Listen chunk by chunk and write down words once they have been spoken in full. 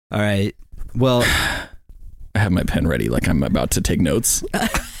All right. Well, I have my pen ready, like I'm about to take notes.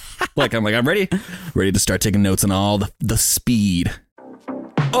 I'm ready to start taking notes on all the speed.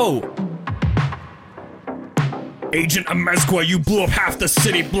 Oh, Agent Amezcua, you blew up half the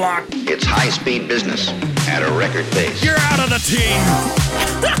city block. It's high-speed business at a record pace. You're out of the team.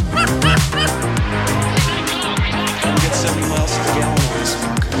 Get 70 miles per gallon on this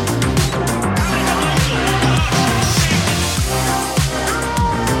fucker.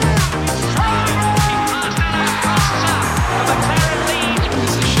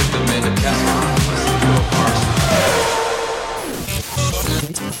 This is ship that made the castle.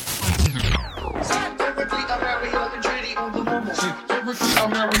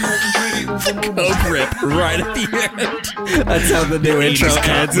 Coke rip right at the end. that's how the new intro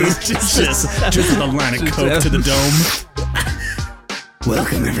ends. Just a line of Coke to the dome.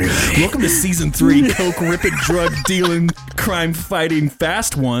 Welcome, everybody. Welcome to season 3, Coke ripping, drug dealing, crime fighting,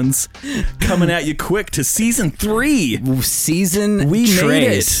 fast ones. Coming at you quick to season 3. We made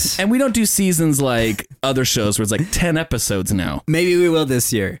it. And we don't do seasons like other shows where it's like 10 episodes now. Maybe we will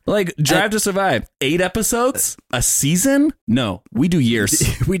this year. Like Drive to Survive, 8 episodes? A season? No, we do years.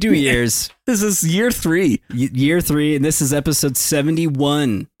 We do years. This is year 3. Year 3, and this is episode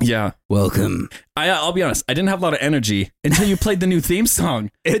 71. Yeah. Welcome. I'll be honest, I didn't have a lot of energy until you played the new theme song.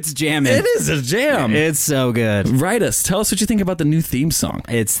 It's jamming. It is a jam. It's so good. Write us. Tell us what you think about the new theme song.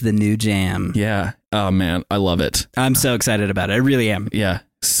 It's the new jam. Yeah. Oh, man. I love it. I'm so excited about it. I really am. Yeah.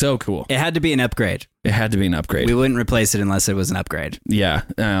 So cool. It had to be an upgrade. It had to be an upgrade. We wouldn't replace it unless it was an upgrade. Yeah.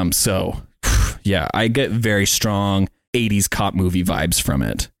 Yeah, I get very strong 80s cop movie vibes from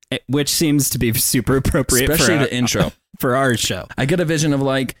it. Which seems to be super appropriate. Especially the intro. For our show. I get a vision of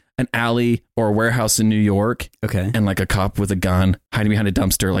like an alley or a warehouse in New York. Okay. And like a cop with a gun hiding behind a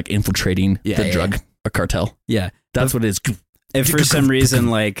dumpster, like infiltrating the drug cartel. Yeah. That's what it is. If for some reason,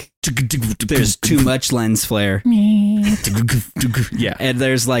 like, there's too much lens flare. Yeah. And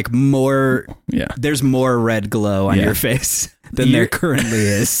there's like more, there's more red glow on your face than there currently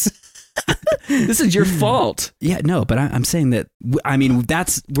is. This is your fault. Yeah, no, but I'm saying that, I mean,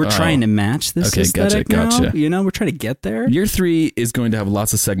 we're trying to match this aesthetic gotcha. now. You know, we're trying to get there. Year 3 is going to have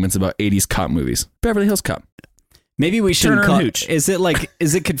lots of segments about 80s cop movies. Beverly Hills Cop. Maybe we shouldn't call Hooch. Is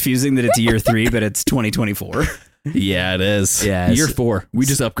it confusing that it's year 3, but it's 2024? Yeah, it is. Yeah, year 4. We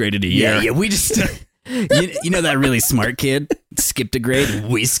just upgraded a year. Yeah, we just... you know that really smart kid skipped a grade?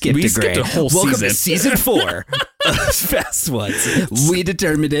 We skipped a grade. A whole Welcome season. to season 4 of Fast Ones. We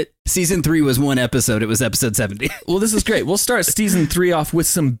determined it. Season 3 was 1 episode. It was episode 70. Well, this is great. We'll start season 3 off with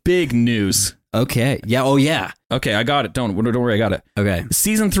some big news. Okay. Yeah. Oh, yeah. Okay, I got it. Don't worry, I got it. Okay.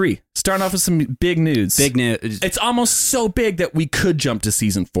 Season 3. Starting off with some big news. Big news. It's almost so big that we could jump to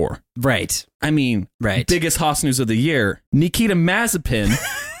season 4. Right. I mean, biggest Haas news of the year. Nikita Mazepin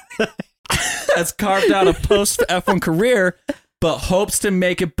has carved out a post F1 career, but hopes to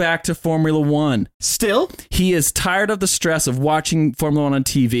make it back to Formula 1. Still? He is tired of the stress of watching Formula 1 on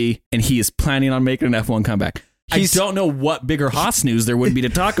TV, and he is planning on making an F1 comeback. I don't know what bigger Haas news there would be to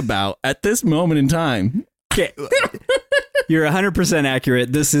talk about at this moment in time. Okay. You're 100%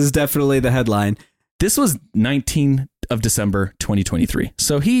 accurate. This is definitely the headline. This was 19th of December, 2023.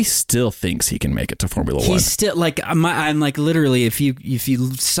 So he still thinks he can make it to Formula 1. He's still like, I'm like literally, if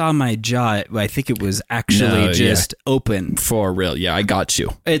you saw my jaw, I think it was actually open. For real. Yeah, I got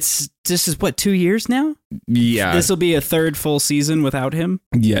you. This is what, 2 years now? Yeah. This will be a 3rd full season without him.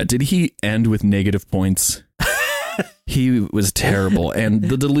 Yeah. Did he end with negative points? He was terrible, and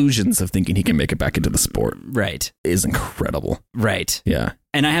the delusions of thinking he can make it back into the sport is incredible. Right. Yeah.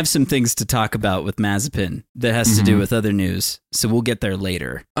 And I have some things to talk about with Mazepin that has to do with other news, so we'll get there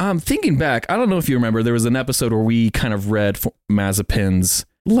later. Thinking back, I don't know if you remember, there was an episode where we kind of read Mazepin's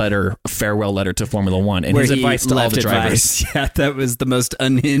farewell letter to Formula 1, and his advice to all the drivers. Yeah, that was the most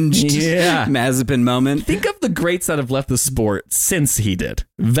unhinged Mazepin moment. Think of the greats that have left the sport since he did.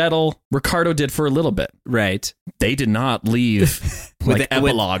 Vettel, Ricardo did for a little bit. Right. They did not leave like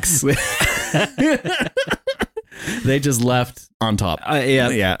epilogues. They just left on top.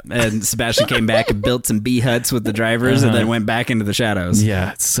 Yeah. And Sebastian came back and built some bee huts with the drivers and then went back into the shadows.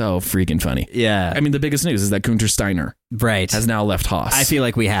 Yeah, it's so freaking funny. Yeah. I mean, the biggest news is that Guenther Steiner has now left Haas. I feel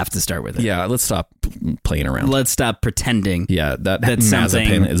like we have to start with it. Yeah, let's stop playing around. Let's stop pretending. Yeah, that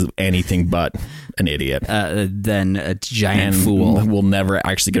Mazepin is anything but an idiot. Then a giant fool. We'll never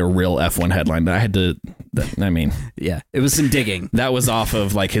actually get a real F1 headline, but I had to, yeah, it was some digging. That was off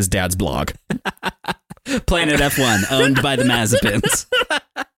of like his dad's blog. Planet F1, owned by the Mazepins.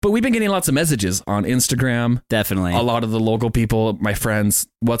 But we've been getting lots of messages on Instagram. Definitely. A lot of the local people, my friends,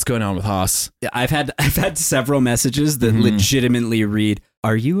 what's going on with Haas? I've had several messages that legitimately read,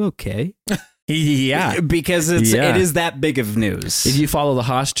 are you okay? Yeah. Because it is that big of news. If you follow the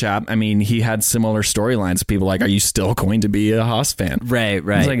Haas chap, I mean, he had similar storylines. People like, are you still going to be a Haas fan? Right.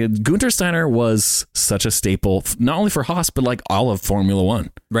 It's like Guenther Steiner was such a staple, not only for Haas, but like all of Formula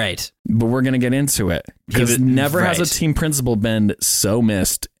One. Right. But we're going to get into it. Because never has a team principal been so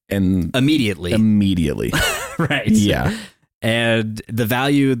missed and immediately. Right. Yeah. And the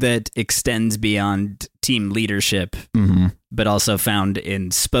value that extends beyond team leadership, but also found in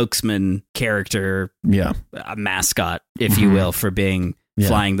spokesman character, a mascot, if you will, for being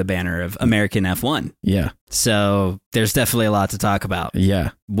flying the banner of American F1. Yeah. So there's definitely a lot to talk about. Yeah.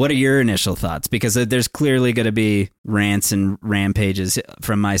 What are your initial thoughts? Because there's clearly going to be rants and rampages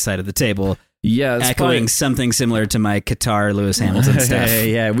from my side of the table. Yeah, echoing something similar to my Qatar Lewis Hamilton stuff.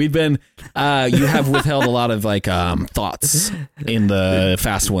 Yeah, we've been. You have withheld a lot of like thoughts in the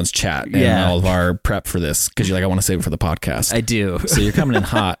Fast Ones chat and all of our prep for this because you're like, I want to save it for the podcast. I do. So you're coming in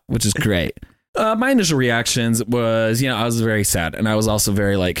hot, which is great. My initial reactions was, I was very sad, and I was also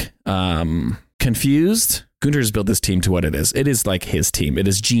very like confused. Guenther's built this team to what it is. It is like his team. It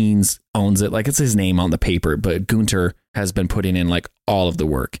is Gene's owns it. Like it's his name on the paper, but Guenther has been putting in like all of the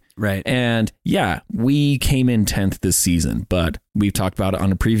work. Right. And we came in 10th this season, but we've talked about it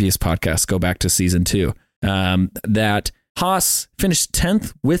on a previous podcast. Go back to season 2. That Haas finished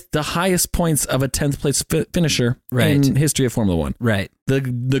 10th with the highest points of a 10th place finisher in history of Formula One. Right. The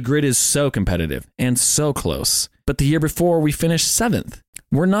grid is so competitive and so close. But the year before we finished 7th.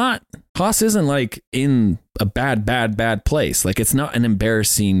 Haas isn't like in a bad place. Like it's not an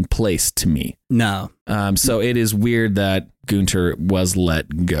embarrassing place to me. No. So it is weird that Guenther was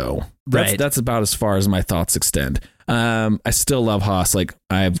let go. That's about as far as my thoughts extend. I still love Haas. Like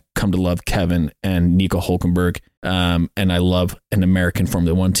I've come to love Kevin and Nico Hülkenberg. And I love an American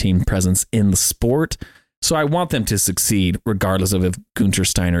Formula One team presence in the sport. So I want them to succeed regardless of if Guenther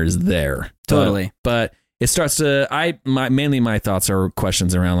Steiner is there. Totally. But it starts to, mainly my thoughts are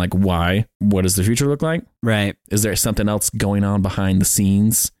questions around like, why? What does the future look like? Right. Is there something else going on behind the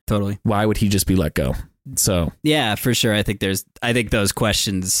scenes? Totally. Why would he just be let go? So yeah, for sure. I think those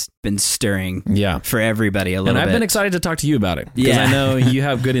questions been stirring for everybody a little bit. And I've been excited to talk to you about it because I know you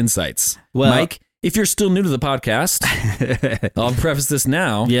have good insights. Well, Mike, if you're still new to the podcast, I'll preface this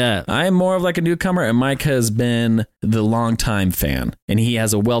now. Yeah. I'm more of like a newcomer, and Mike has been the longtime fan, and he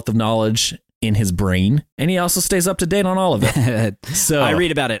has a wealth of knowledge in his brain, and he also stays up to date on all of it. So I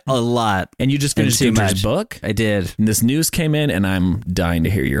read about it a lot. And you just finished Guenther's book? I did. And this news came in, and I'm dying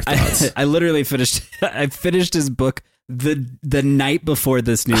to hear your thoughts. I literally finished his book the night before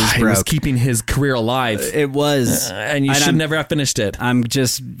this news broke. He was keeping his career alive. It was. And you should never have finished it. I'm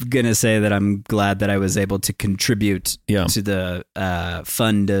just going to say that I'm glad that I was able to contribute to the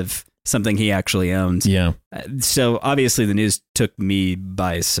fund of something he actually owns. Yeah. So obviously the news took me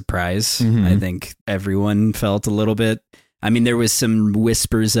by surprise. I think everyone felt a little bit. I mean, there was some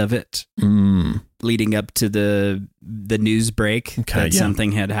whispers of it leading up to the news break that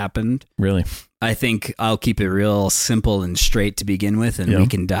something had happened. Really? I think I'll keep it real simple and straight to begin with, and we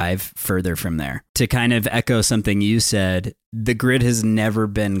can dive further from there. To kind of echo something you said, the grid has never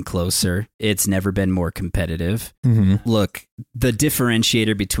been closer. It's never been more competitive. Look, the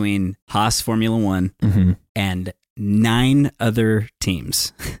differentiator between Haas Formula One and 9 other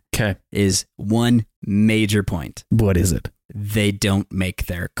teams is one major point. What is it? They don't make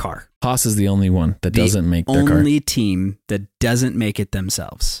their car. Haas is the only one that doesn't make their car. The only team that doesn't make it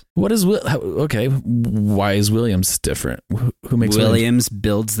themselves. What is okay? Why is Williams different? Who makes Williams?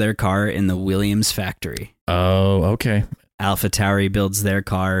 Builds their car in the Williams factory. Oh, okay. AlphaTauri builds their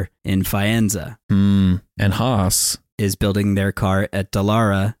car in Faenza. And Haas is building their car at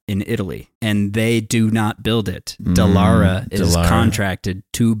Dallara in Italy, and they do not build it. Dallara is contracted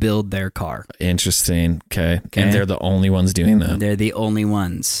to build their car. Interesting. Okay. And they're the only ones doing that. They're the only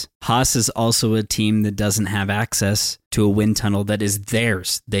ones. Haas is also a team that doesn't have access to a wind tunnel that is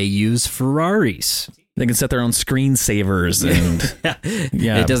theirs. They use Ferraris. They can set their own screensavers and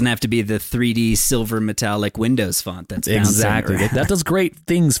It doesn't have to be the 3D silver metallic Windows font that's exactly around. That does great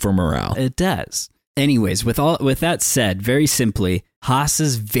things for morale. It does. Anyways, with that said, very simply, Haas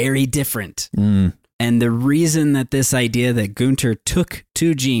is very different. And the reason that this idea that Guenther took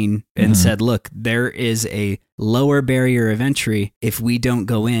to Gene and said, look, there is a lower barrier of entry if we don't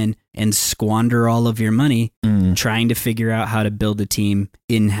go in and squander all of your money trying to figure out how to build a team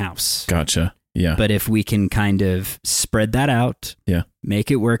in-house. Gotcha. Yeah. But if we can kind of spread that out,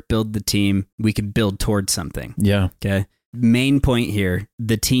 make it work, build the team, we can build towards something. Yeah. Okay. Main point here,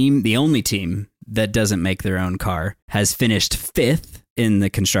 the only team that doesn't make their own car has finished 5th in the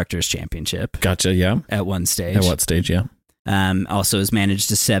Constructors' Championship. Gotcha, yeah. At one stage. At what stage, yeah. Also has managed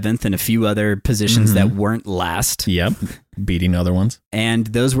to 7th and a few other positions that weren't last. Yep. Beating other ones. And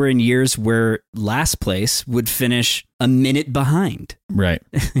those were in years where last place would finish a minute behind. Right.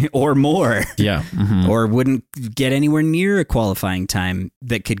 Or more. Yeah. Or wouldn't get anywhere near a qualifying time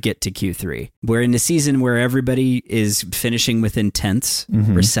that could get to Q3. We're in a season where everybody is finishing within tenths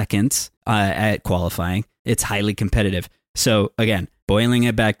or seconds at qualifying. It's highly competitive. So again, boiling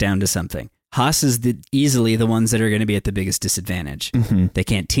it back down to something. Haas is easily the ones that are going to be at the biggest disadvantage. They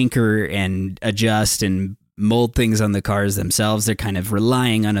can't tinker and adjust and mold things on the cars themselves. They're kind of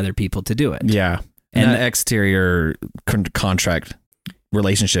relying on other people to do it. Yeah. And the exterior contract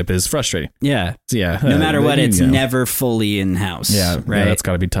relationship is frustrating. Yeah. So yeah. No matter what, it's never fully in-house. Yeah. Right. Yeah, that's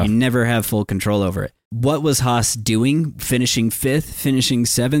got to be tough. You never have full control over it. What was Haas doing? Finishing 5th, finishing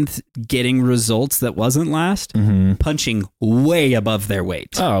 7th, getting results that wasn't last, punching way above their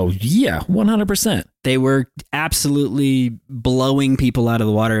weight. Oh, yeah, 100%. They were absolutely blowing people out of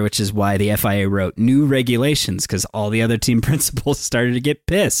the water, which is why the FIA wrote new regulations, because all the other team principals started to get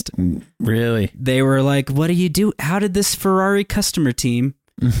pissed. Really? They were like, what do you do? How did this Ferrari customer team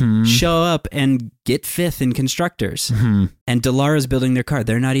show up and get 5th in constructors? And Dallara's building their car.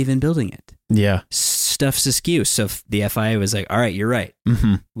 They're not even building it. Yeah. Stuff's askew. So the FIA was like, all right, you're right.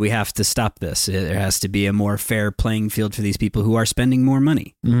 We have to stop this. There has to be a more fair playing field for these people who are spending more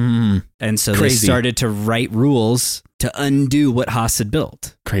money. And so they started to write rules to undo what Haas had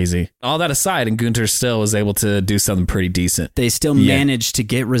built. Crazy. All that aside, and Guenther still was able to do something pretty decent. They still managed to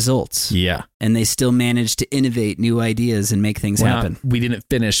get results. Yeah. And they still managed to innovate new ideas and make things happen. We didn't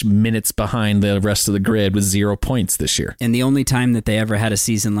finish minutes behind the rest of the grid with 0 points this year. And the only time that they ever had a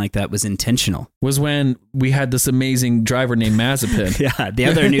season like that was intentional. Was when we had this amazing driver named Mazepin. Yeah, the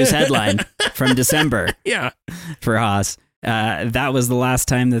other news headline from December. Yeah. For Haas. That was the last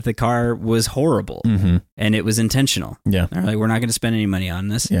time that the car was horrible, and it was intentional. Yeah. They're like, we're not going to spend any money on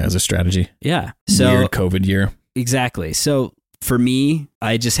this. Yeah, as a strategy. Yeah. So weird COVID year. Exactly. So for me,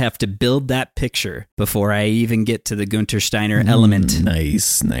 I just have to build that picture before I even get to the Guenther Steiner element.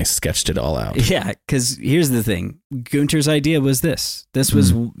 Nice. Sketched it all out. Yeah, because here's the thing. Guenther's idea was this. This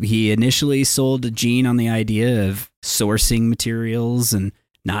was, he initially sold Gene on the idea of sourcing materials and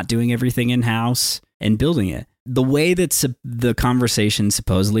not doing everything in-house and building it. The way that the conversation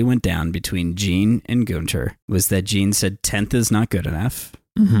supposedly went down between Gene and Guenther was that Gene said 10th is not good enough.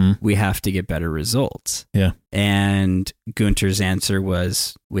 We have to get better results. Yeah. And Guenther's answer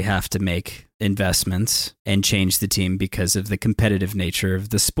was, we have to make investments and change the team because of the competitive nature of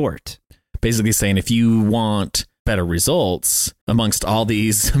the sport. Basically saying, if you want better results amongst all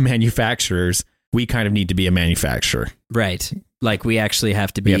these manufacturers, we kind of need to be a manufacturer. Right. Like we actually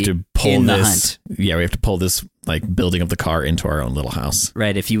have to be in the hunt. Yeah, we have to pull this like building of the car into our own little house.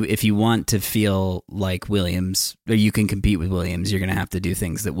 Right. If you want to feel like Williams, or you can compete with Williams, you're going to have to do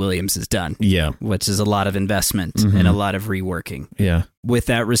things that Williams has done. Yeah. Which is a lot of investment and a lot of reworking. Yeah. With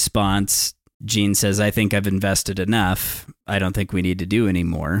that response, Gene says, I think I've invested enough. I don't think we need to do any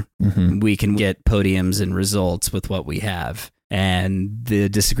more. We can get podiums and results with what we have. And the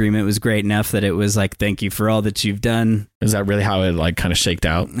disagreement was great enough that it was like, thank you for all that you've done. Is that really how it like kind of shaked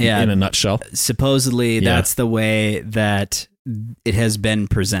out in a nutshell? Supposedly, that's the way that it has been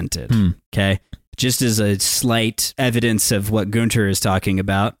presented. Okay. Just as a slight evidence of what Guenther is talking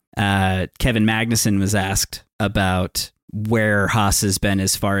about, Kevin Magnussen was asked about where Haas has been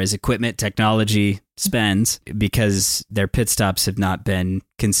as far as equipment technology spends, because their pit stops have not been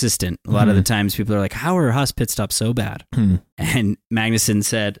consistent. A lot of the times people are like, how are Haas pit stops so bad? And Magnussen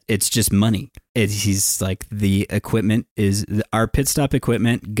said, it's just money. He's like, the equipment is our pit stop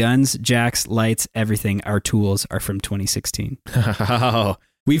equipment, guns, jacks, lights, everything. Our tools are from 2016.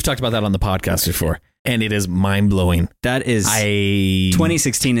 We've talked about that on the podcast before. And it is mind-blowing. That is...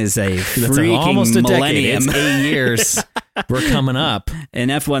 2016 is a freaking almost a millennium. Decade. It's 8 years. We're coming up. In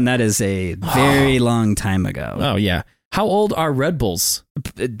F1, that is a very long time ago. Oh, yeah. How old are Red Bulls?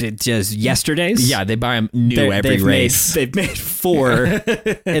 Just yesterday's? Yeah, they buy them new every race. They've made 4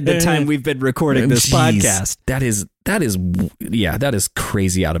 at the time we've been recording this podcast. That is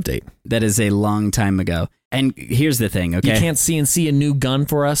crazy out of date. That is a long time ago. And here's the thing, okay? You can't CNC a new gun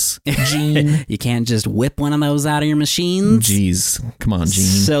for us, Gene. You can't just whip one of those out of your machines. Jeez. Come on, Gene.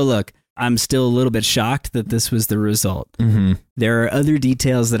 So look, I'm still a little bit shocked that this was the result. There are other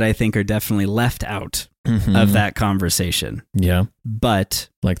details that I think are definitely left out of that conversation. Yeah. But...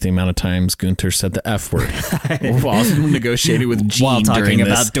 like the amount of times Guenther said the F word while negotiating with Gene while talking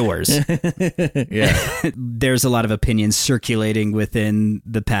about doors. Yeah. There's a lot of opinions circulating within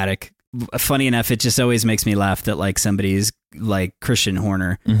the paddock. Funny enough, it just always makes me laugh that like somebody's like Christian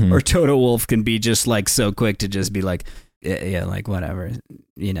Horner or Toto Wolff can be just like so quick to just be like, yeah, like whatever,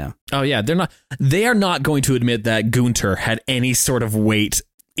 you know. Oh yeah, they are not going to admit that Guenther had any sort of weight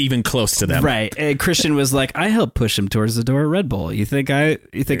even close to them. Right. And Christian was like, I helped push him towards the door of Red Bull. You think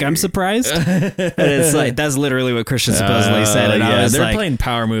I'm surprised? And it's like, that's literally what Christian supposedly said. And I was they're like, playing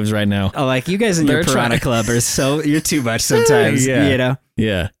power moves right now. Oh, like you guys in your Piranha Club are you're too much sometimes, you know?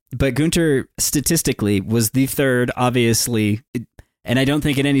 Yeah. But Guenther statistically was the third, obviously, and I don't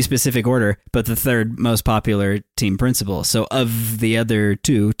think in any specific order, but the third most popular team principal. So of the other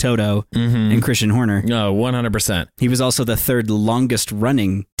two, Toto and Christian Horner. No, 100%. He was also the third longest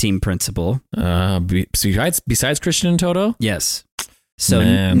running team principal. Besides Christian and Toto? Yes. So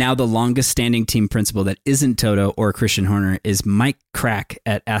now the longest standing team principal that isn't Toto or Christian Horner is Mike Crack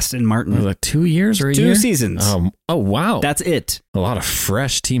at Aston Martin. Like 2 years or a 2 year? seasons. Oh, wow. That's it. A lot of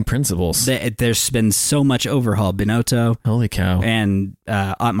fresh team principals. There's been so much overhaul. Binotto. Holy cow. And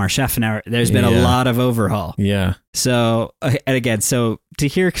Otmar Schaffenauer. There's been a lot of overhaul. Yeah. So, and again, so to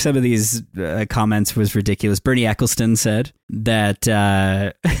hear some of these comments was ridiculous. Bernie Eccleston said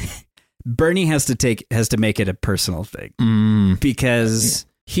that... Bernie has to make it a personal thing because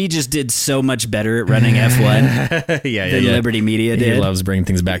he just did so much better at running F1 than Liberty Media did. He loves bringing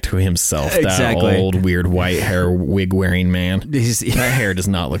things back to himself. Exactly. That old weird white hair wig wearing man. That hair does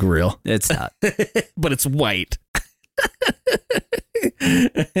not look real. It's not. But it's white.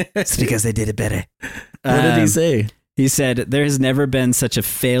 It's because they did it better. What did he say? He said, there has never been such a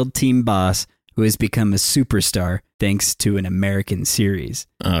failed team boss who has become a superstar thanks to an American series.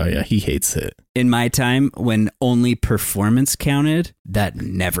 Oh, yeah. He hates it. In my time, when only performance counted, that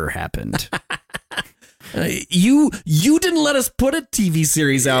never happened. You didn't let us put a TV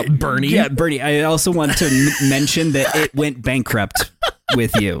series out, Bernie. Yeah, Bernie. I also want to mention that it went bankrupt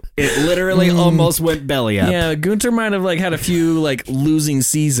with you. It literally almost went belly up. Yeah, Guenther might have had a few losing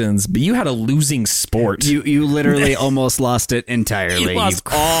seasons, but you had a losing sport. You literally almost lost it entirely. You lost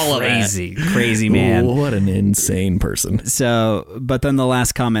all of it. Crazy man. What an insane person. So, but then the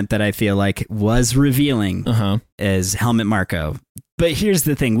last comment that I feel like was revealing is Helmut Marko. But here's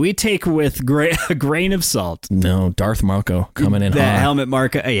the thing: we take with a grain of salt. No, Darth Marko coming in hot. Helmut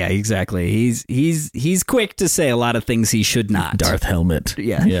Marko, yeah, exactly. He's quick to say a lot of things he should not. Darth Helmet.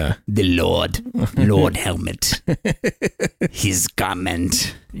 Yeah. The Lord Helmet. His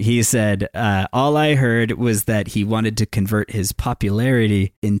comment. He said, all I heard was that he wanted to convert his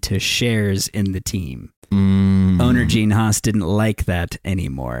popularity into shares in the team. Owner Gene Haas didn't like that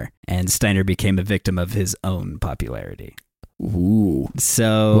anymore, and Steiner became a victim of his own popularity. Ooh.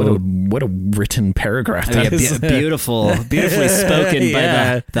 So what a written paragraph that is. Beautifully spoken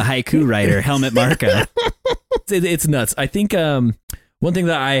by the haiku writer, Helmut Marko. It's nuts. I think one thing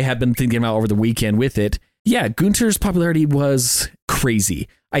that I have been thinking about over the weekend with it, Guenther's popularity was crazy.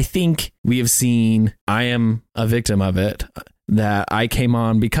 I think we have seen, I am a victim of it, that I came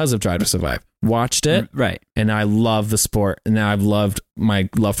on because of Drive to Survive. Watched it. Right. And I love the sport. And now my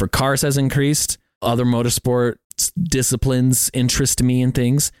love for cars has increased. Other motorsport disciplines interest me in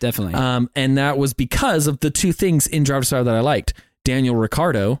things. Definitely. And that was because of the two things in Drive to Survive that I liked. Daniel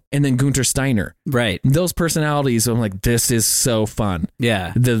Ricciardo and then Guenther Steiner. Right. Those personalities, I'm like, this is so fun.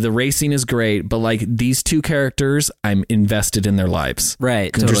 Yeah. The racing is great, but these two characters, I'm invested in their lives.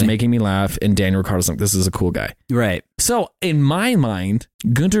 Right. Guenther's making me laugh, and Daniel Ricciardo's like, this is a cool guy. Right. So in my mind,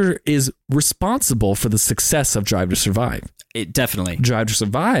 Guenther is responsible for the success of Drive to Survive. Definitely. Drive to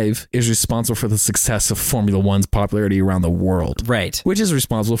Survive is responsible for the success of Formula One's popularity around the world. Right. Which is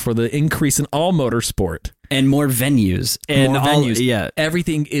responsible for the increase in all motorsport. And more venues. Yeah.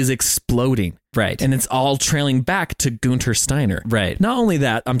 Everything is exploding. Right. And it's all trailing back to Guenther Steiner. Right. Not only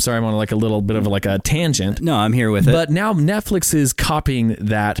that, I'm sorry, I'm on a little bit of a tangent. No, I'm here with it. But now Netflix is copying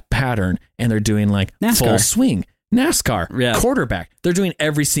that pattern, and they're doing NASCAR. Full swing. NASCAR, quarterback. They're doing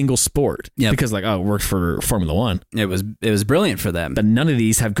every single sport because it worked for Formula One. It was brilliant for them. But none of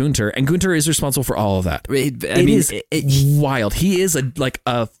these have Guenther, and Guenther is responsible for all of that. It is wild. He is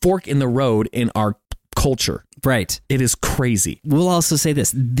a fork in the road in our culture. Right. It is crazy. We'll also say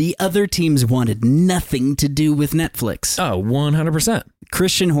this. The other teams wanted nothing to do with Netflix. Oh, 100%.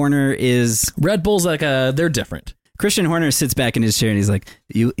 Christian Horner is... Red Bull's they're different. Christian Horner sits back in his chair and he's like,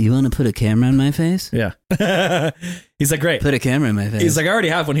 you want to put a camera on my face? Yeah. He's like, great. Put a camera in my face. He's like, I already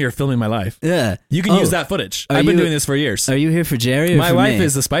have one here filming my life. Yeah. You can use that footage. I've been doing this for years. Are you here for Jerry or my for wife me?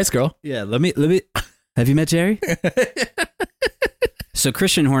 is the Spice Girl. Yeah. Let me. Have you met Jerry? So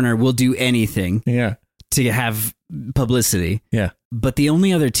Christian Horner will do anything. Yeah. To have publicity. Yeah. But the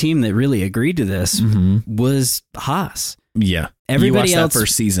only other team that really agreed to this was Haas. Yeah. Everybody else, that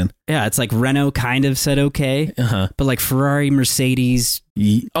first season. Yeah, it's like Renault kind of said okay, but like Ferrari, Mercedes,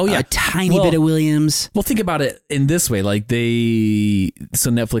 a tiny bit of Williams. Well, think about it in this way: like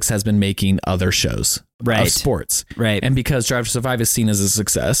Netflix has been making other shows of sports, right? And because Drive to Survive is seen as a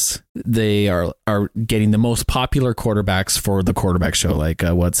success, they are getting the most popular quarterbacks for the quarterback show. Like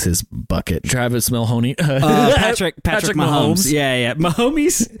what's his bucket? Travis Milhoney, Patrick Mahomes. Yeah,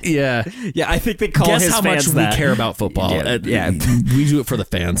 Mahomes. Yeah. I think they call Guess his how fans much that. we care about football. Yeah. We do it for the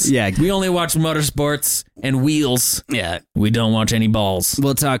fans. Yeah, we only watch motorsports and wheels. Yeah, we don't watch any balls.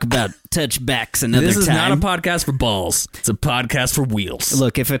 We'll talk about touchbacks another time. This is not a podcast for balls. It's a podcast for wheels.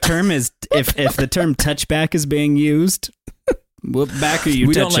 Look, if a term is if the term touchback is being used, what back are you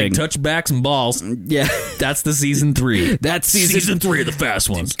we touching? We don't like touchbacks and balls. Yeah, that's the season 3. That's season 3 of the fast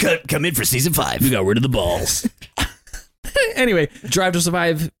ones. Come in for season 5. We got rid of the balls. Anyway, Drive to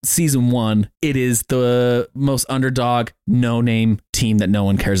Survive season 1, it is the most underdog, no-name team that no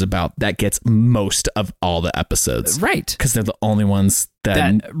one cares about that gets most of all the episodes. Right. Because they're the only ones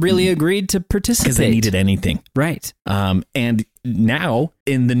that really agreed to participate. Because they needed anything. Right. And now,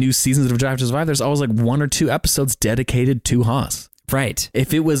 in the new seasons of Drive to Survive, there's always like 1 or 2 episodes dedicated to Haas. Right.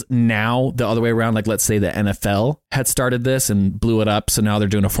 If it was now the other way around, like let's say the NFL had started this and blew it up, so now they're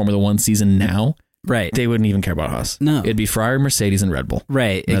doing a Formula 1 season now. Right. They wouldn't even care about Haas. No. It'd be Ferrari, Mercedes, and Red Bull.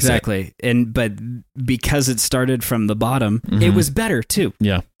 Right. That's exactly. But because it started from the bottom, it was better too.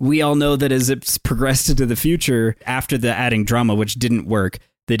 Yeah. We all know that as it's progressed into the future, after the adding drama, which didn't work,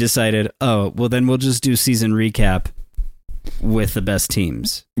 they decided, then we'll just do season recap with the best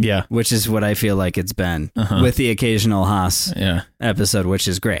teams. Yeah. Which is what I feel like it's been with the occasional Haas episode, which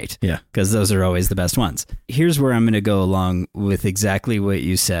is great. Yeah. Because those are always the best ones. Here's where I'm going to go along with exactly what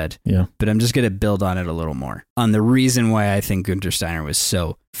you said. Yeah. But I'm just going to build on it a little more. On the reason why I think Guenther Steiner was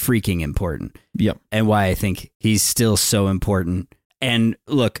so freaking important. Yep. And why I think he's still so important. And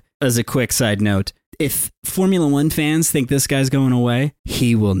look, as a quick side note, if Formula One fans think this guy's going away,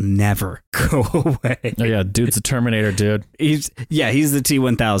 he will never go away. Oh yeah, dude's a Terminator, dude. He's the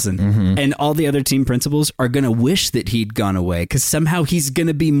T1000, and all the other team principals are gonna wish that he'd gone away because somehow he's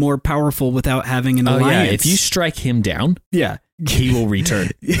gonna be more powerful without having an alliance. Yeah, if you strike him down, he will return.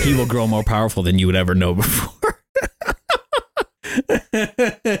 He will grow more powerful than you would ever know before.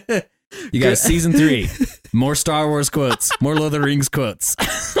 You got season 3, more Star Wars quotes, more Lord of the Rings quotes.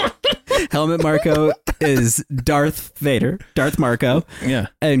 Helmet Marko is Darth Vader, Darth Marko. Yeah.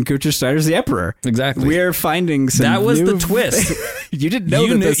 And Guenther Steiner's the Emperor. Exactly. We're finding some That was the twist. You didn't know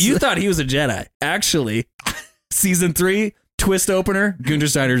You thought he was a Jedi. Actually, season 3, twist opener, Guenther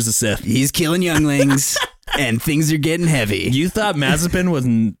Steiner's a Sith. He's killing younglings and things are getting heavy. You thought Mazepin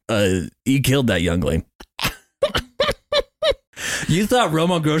was he killed that youngling. You thought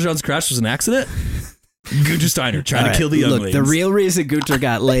Roman Grosjean's crash was an accident? Guenther Steiner trying to kill the younglings. Look, the real reason Guenther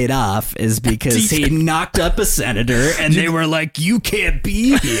got laid off is because he knocked up a senator and they were like, you can't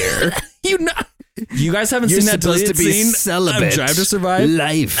be here. You guys haven't seen that deleted scene of Drive to Survive?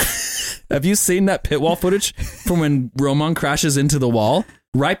 Life. Have you seen that pit wall footage from when Roman crashes into the wall?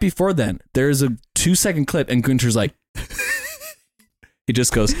 Right before then, there's a 2-second clip and Guenther's like, he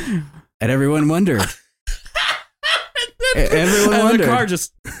just goes, and everyone wondered. Everyone wondered. The car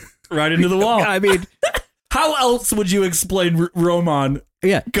just right into the wall. I mean, how else would you explain Roman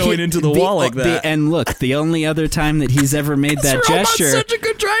going into the wall like that? And look, the only other time that he's ever made that gesture. Roman's such a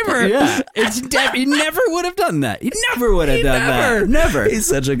good driver. Yeah, he never would have done that. He never would have done that. Never. He's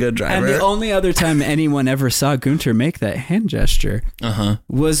such a good driver. And the only other time anyone ever saw Guenther make that hand gesture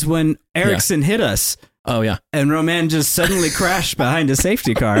was when Ericsson hit us. Oh, yeah. And Roman just suddenly crashed behind a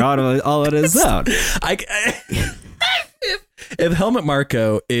safety car all on his own. If Helmut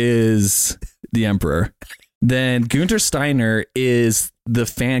Marko is the Emperor, then Guenther Steiner is the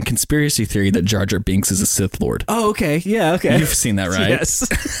fan conspiracy theory that Jar Jar Binks is a Sith Lord. Oh, okay. Yeah, okay. You've seen that, right? Yes.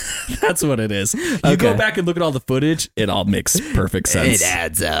 That's what it is. You go back and look at all the footage, it all makes perfect sense. It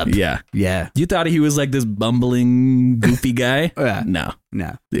adds up. Yeah. Yeah. You thought he was like this bumbling, goofy guy? No.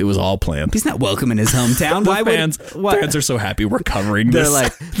 It was all planned. He's not welcome in his hometown. Fans are so happy we're covering this.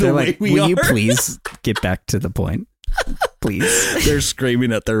 They're like, will you please get back to the point? Please. They're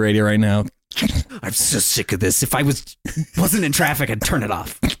screaming at their radio right now. I'm so sick of this. If I wasn't in traffic, I'd turn it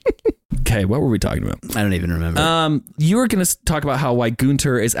off. Okay, what were we talking about? I don't even remember. You were going to talk about how why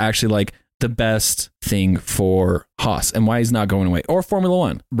Guenther is actually like the best thing for Haas and why he's not going away, or Formula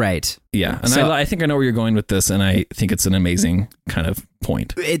One. Right. Yeah, and so, I think I know where you're going with this, and I think it's an amazing kind of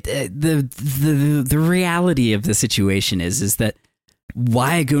point. The reality of the situation is that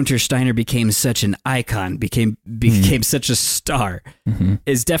why Guenther Steiner became such an icon, became such a star,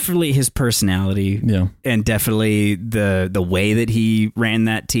 is definitely his personality, and definitely the way that he ran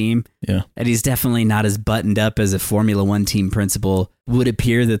that team. Yeah, and he's definitely not as buttoned up as a Formula One team principal would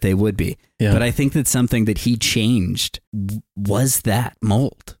appear that they would be. Yeah. But I think that something that he changed was that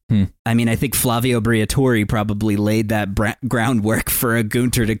mold. I mean, I think Flavio Briatore probably laid that groundwork for a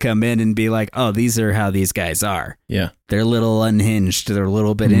Guenther to come in and be like, oh, these are how these guys are. Yeah. They're a little unhinged. They're a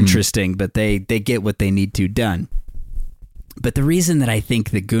little bit interesting, but they get what they need to done. But the reason that I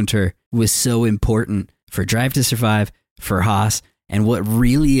think that Guenther was so important for Drive to Survive, for Haas, and what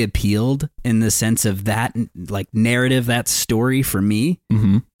really appealed in the sense of that like narrative, that story for me,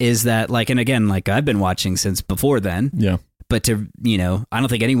 is that like, and again, like I've been watching since before then. Yeah. But I don't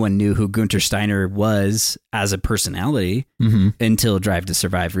think anyone knew who Guenther Steiner was as a personality until Drive to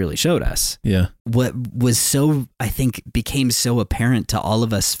Survive really showed us. Yeah. What was so, I think, became so apparent to all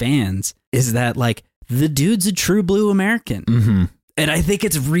of us fans is that like the dude's a true blue American. And I think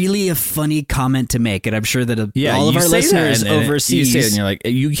it's really a funny comment to make. And I'm sure that all of our listeners overseas. You say it and you're like,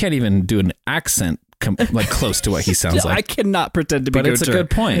 you can't even do an accent like close to what he sounds like. I cannot pretend to be But Guenther. it's a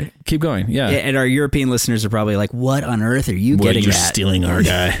good point. Keep going. Yeah. And our European listeners are probably like, what on earth are you getting You're at? stealing our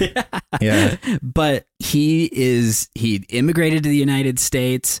guy. Yeah. But he immigrated to the United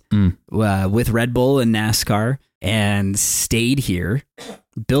States with Red Bull and NASCAR and stayed here,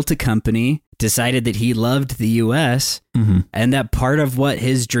 built a company, decided that he loved the U.S. And that part of what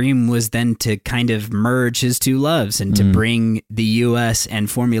his dream was then to kind of merge his two loves and to bring the U.S. and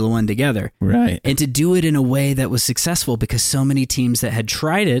Formula One together. Right. And to do it in a way that was successful because so many teams that had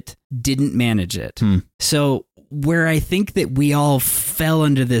tried it didn't manage it. So where I think that we all fell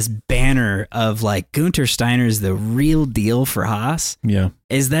under this banner of like Guenther Steiner's the real deal for Haas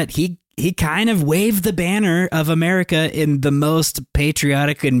is that he kind of waved the banner of America in the most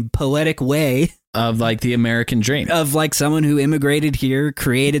patriotic and poetic way. Of like the American dream. Of like someone who immigrated here,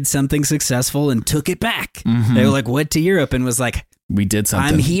 created something successful and took it back. They were like, went to Europe and was like, we did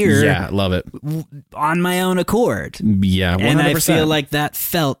something. I'm here. Yeah, love it. On my own accord. Yeah, 100%. And I feel like that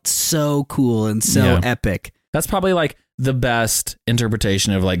felt so cool and so epic. That's probably like the best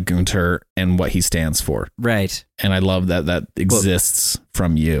interpretation of like Guenther and what he stands for. Right. And I love that exists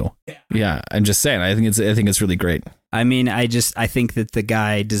from you. Yeah, I'm just saying. I think it's really great. I mean, I think that the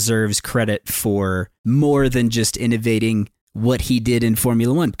guy deserves credit for more than just innovating what he did in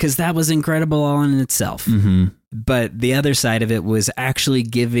Formula One, because that was incredible all in itself. But the other side of it was actually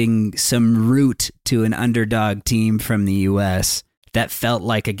giving some root to an underdog team from the U.S. that felt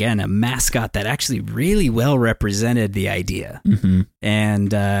like, again, a mascot that actually really well represented the idea.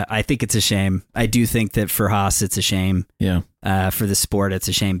 And I think it's a shame. I do think that for Haas, it's a shame. Yeah. For the sport, it's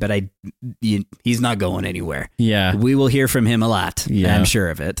a shame. But he's not going anywhere. Yeah. We will hear from him a lot. Yeah. I'm sure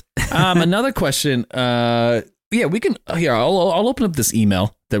of it. Another question. We can. Here, I'll open up this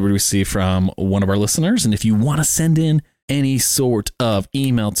email that we received from one of our listeners. And if you want to send in any sort of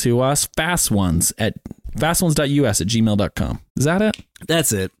email to us, fastones.us@gmail.com. Is that it?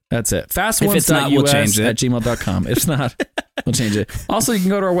 That's it. That's it. fastones.us@gmail.com. If it's not, we'll change it. Also, you can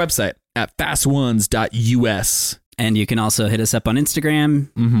go to our website at fastones.us. And you can also hit us up on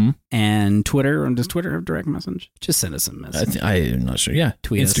Instagram and Twitter. Or does Twitter have direct message? Just send us a message. I'm not sure. Yeah.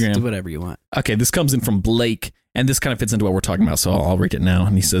 Tweet Instagram. us. Do whatever you want. Okay. This comes in from Blake. And this kind of fits into what we're talking about. So I'll read it now.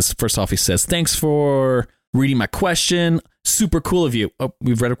 And he says, first off, thanks for reading my question. Super cool of you. Oh,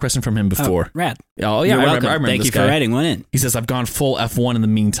 we've read a question from him before. Oh, rad. Oh, yeah. You're welcome. I remember Thank you for writing one in. He says, I've gone full F1 in the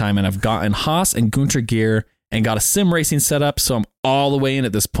meantime, and I've gotten Haas and Guenther gear and got a sim racing setup. So I'm all the way in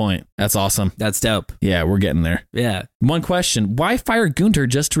at this point. That's awesome. That's dope. Yeah, we're getting there. Yeah. One question. Why fire Guenther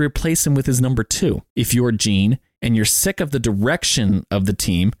just to replace him with his number 2? If you're Gene and you're sick of the direction of the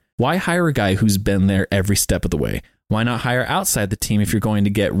team, why hire a guy who's been there every step of the way? Why not hire outside the team if you're going to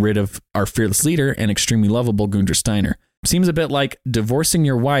get rid of our fearless leader and extremely lovable Guenther Steiner? Seems a bit like divorcing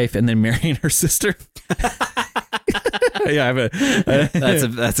your wife and then marrying her sister. Yeah,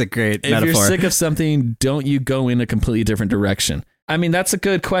 that's a great metaphor. If you're sick of something, don't you go in a completely different direction? I mean, that's a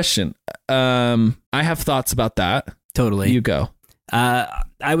good question. I have thoughts about that. Totally. You go.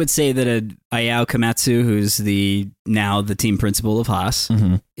 I would say that Ayao Komatsu, who's now the team principal of Haas,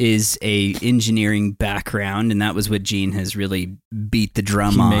 is a engineering background, and that was what Gene has really beat the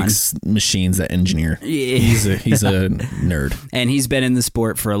drum on. He makes machines that engineer. Yeah. He's a nerd. And he's been in the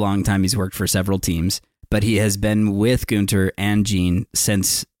sport for a long time. He's worked for several teams, but he has been with Guenther and Gene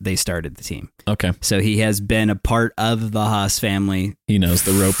since they started the team. Okay. So he has been a part of the Haas family. He knows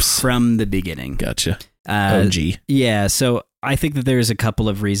the ropes. From the beginning. Gotcha. OG. Yeah, so I think that there's a couple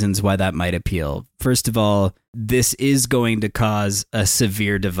of reasons why that might appeal. First of all, this is going to cause a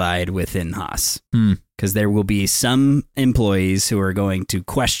severe divide within Haas. Because there will be some employees who are going to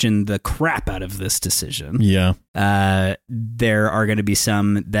question the crap out of this decision. Yeah. There are going to be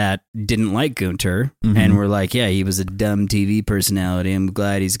some that didn't like Guenther and were like, yeah, he was a dumb TV personality. I'm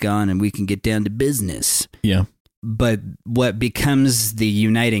glad he's gone and we can get down to business. Yeah. But what becomes the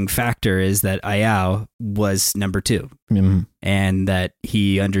uniting factor is that Ayao was number 2 and that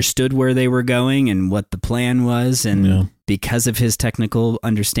he understood where they were going and what the plan was. And because of his technical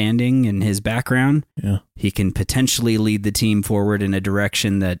understanding and his background, he can potentially lead the team forward in a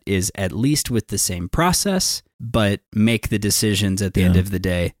direction that is at least with the same process, but make the decisions at the end of the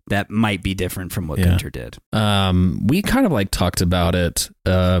day that might be different from what Guenther did. We kind of like talked about it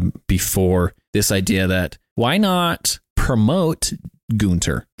before, this idea that why not promote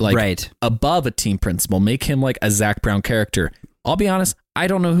Guenther above a team principal, make him like a Zach Brown character. I'll be honest, I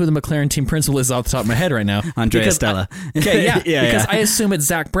don't know who the McLaren team principal is off the top of my head right now. Andrea Stella. Because I assume it's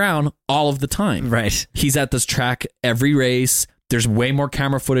Zach Brown all of the time. Right. He's at this track every race. There's way more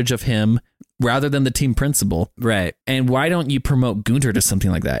camera footage of him rather than the team principal. Right. And why don't you promote Guenther to something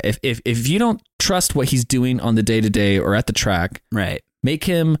like that? If you don't trust what he's doing on the day-to-day or at the track, right, make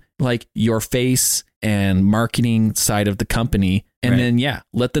him like your face and marketing side of the company. And then,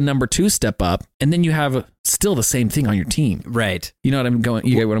 let the number 2 step up. And then you have still the same thing on your team. Right. You know what I'm going,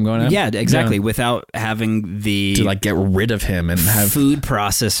 you get what I'm going at? Yeah, exactly. Yeah. Without having to like get rid of him and have food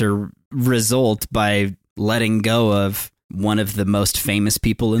processor result by letting go of one of the most famous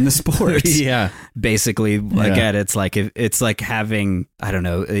people in the sport. Basically, again, it's like having, I don't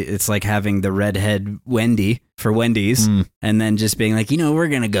know, it's like having the redhead Wendy for Wendy's and then just being like, we're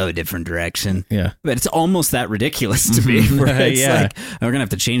going to go a different direction. Yeah. But it's almost that ridiculous to me. Where it's like, we're going to have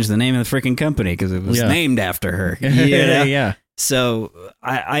to change the name of the freaking company because it was named after her. Yeah. So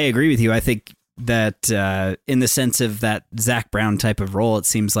I agree with you. I think that in the sense of that Zach Brown type of role, it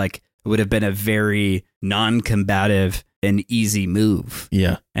seems like it would have been a very non-combative an easy move.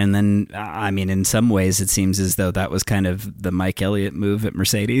 Yeah. And then, I mean, in some ways, it seems as though that was kind of the Mike Elliott move at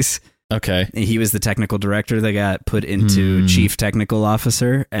Mercedes. Okay. He was the technical director that got put into chief technical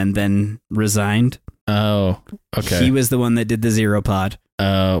officer and then resigned. Oh, okay. He was the one that did the zero pod.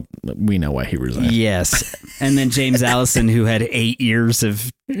 We know why he resigned. Yes. And then James Allison, who had 8 years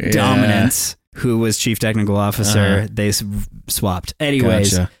of dominance, who was chief technical officer, they swapped.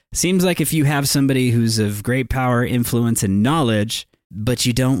 Anyways, seems like if you have somebody who's of great power, influence, and knowledge, but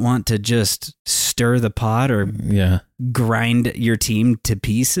you don't want to just stir the pot or grind your team to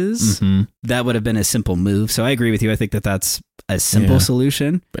pieces, that would have been a simple move. So I agree with you. I think that that's a simple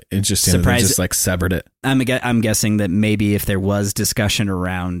solution. But interesting. Surprise, just like severed it. I'm guessing that maybe if there was discussion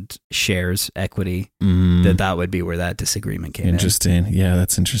around shares, equity, that would be where that disagreement came in. Interesting. Yeah,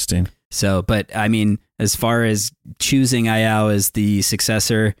 that's interesting. So, but I mean, as far as choosing Ayao as the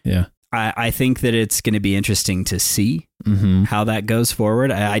successor, I think that it's going to be interesting to see how that goes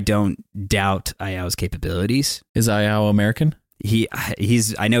forward. I don't doubt Ayao's capabilities. Is Ayao American?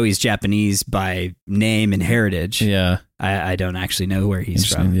 I know he's Japanese by name and heritage. Yeah. I don't actually know where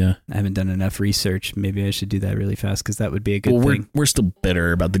he's from. Yeah. I haven't done enough research. Maybe I should do that really fast because that would be a good thing. We're still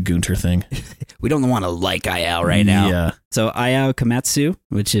bitter about the Guenther thing. We don't want to like Ayao right now. Yeah. So Ayao Komatsu,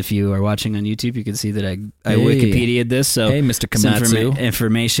 which if you are watching on YouTube, you can see that I Wikipedia'd this. So hey, Mr. Komatsu.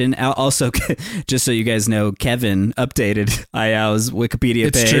 Information. Also, just so you guys know, Kevin updated Ayao's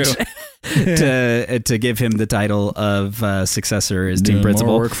Wikipedia page to give him the title of successor as team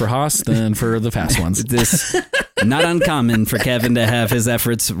principal. More work for Haas than for the fast ones. This not uncommon for Kevin to have his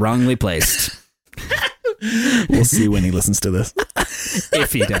efforts wrongly placed. We'll see when he listens to this.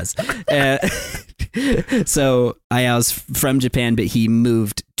 If he does. So Ayao's from Japan, but he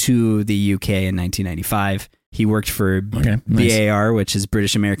moved to the UK in 1995. He worked for BAR, which is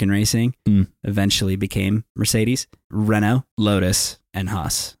British American Racing, eventually became Mercedes, Renault, Lotus, and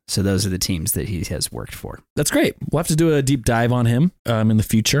Haas. So those are the teams that he has worked for. That's great. We'll have to do a deep dive on him in the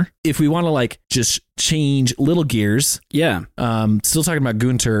future. If we want to like just change little gears. Yeah. Still talking about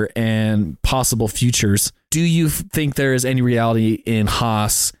Guenther and possible futures. Do you think there is any reality in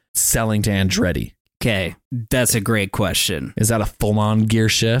Haas selling to Andretti? Okay, that's a great question. Is that a full-on gear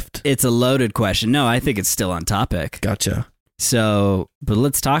shift? It's a loaded question. No, I think it's still on topic. Gotcha. So, but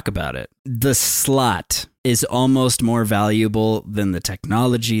let's talk about it. The slot is almost more valuable than the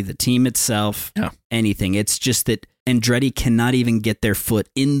technology, the team itself, anything. It's just that Andretti cannot even get their foot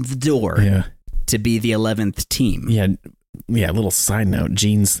in the door to be the 11th team. Yeah. Little side note,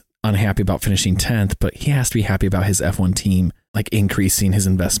 Gene's unhappy about finishing 10th, but he has to be happy about his F1 team, like increasing his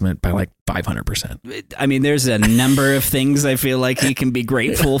investment by like 500%. I mean, there's a number of things I feel like he can be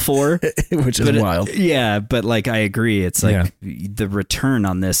grateful for, which is wild. Yeah. But like, I agree. It's like the return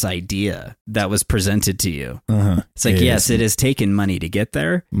on this idea that was presented to you. It's like, it has taken money to get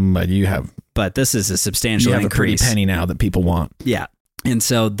there, but this is a substantial increase. A pretty penny now that people want. Yeah. And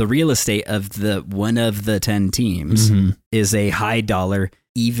so the real estate of one of the 10 teams is a high dollar,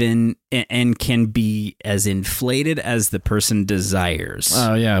 even, and can be as inflated as the person desires.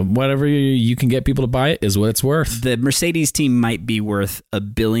 Oh yeah. Whatever you can get people to buy it is what it's worth. The Mercedes team might be worth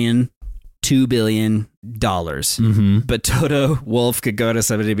 $1 billion, $2 billion, but Toto Wolff could go to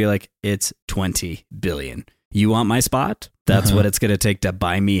somebody and be like, it's $20 billion. You want my spot? That's what it's going to take to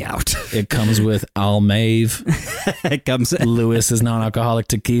buy me out. It comes with Almave. It comes Lewis's non-alcoholic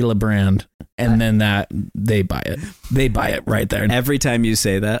tequila brand. And then they buy it. They buy it right there. Every time you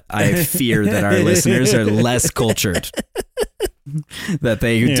say that, I fear that our listeners are less cultured. That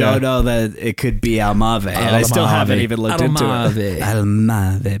they don't know that it could be Almave. And I still haven't even looked into it.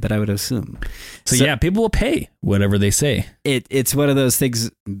 Almave, but I would assume. So yeah, people will pay whatever they say. It's one of those things,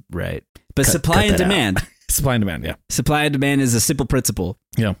 right? But supply and demand. Supply and demand, yeah. Supply and demand is a simple principle.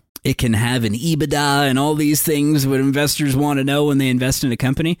 Yeah. It can have an EBITDA and all these things what investors want to know when they invest in a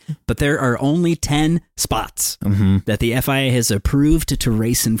company, but there are only 10 spots that the FIA has approved to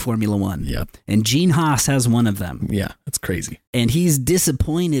race in Formula One. Yep. And Gene Haas has one of them. Yeah, that's crazy. And he's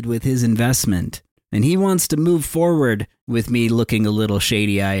disappointed with his investment. And he wants to move forward with me looking a little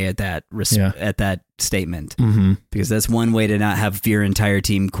shady eye at that at that statement. Because that's one way to not have your entire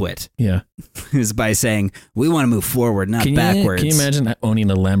team quit. Yeah. Is by saying, we want to move forward, not backwards. Can you imagine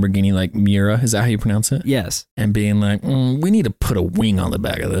owning a Lamborghini like Miura? Is that how you pronounce it? Yes. And being like, we need to put a wing on the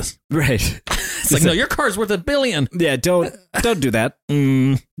back of this. Right. It's like, no, your car's worth $1 billion. Yeah, don't do that.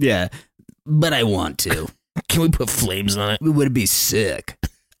 Yeah. But I want to. Can we put flames on it? Would it be sick?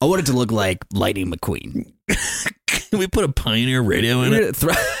 I want it to look like Lightning McQueen. Can we put a Pioneer radio in it?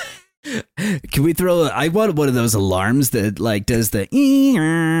 Can we throw? I want one of those alarms that like does the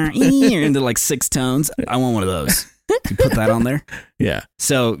into like 6 tones. I want one of those. Can you put that on there? Yeah.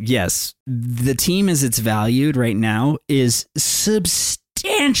 So yes, the team as it's valued right now is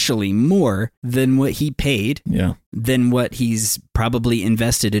substantially more than what he paid. Yeah. Than what he's probably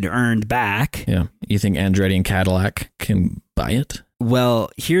invested and earned back. Yeah. You think Andretti and Cadillac can buy it? Well,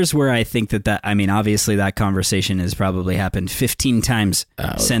 here's where I think I mean, obviously that conversation has probably happened 15 times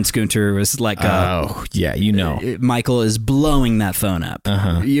since Guenther was let go. Oh, yeah, you know. Michael is blowing that phone up.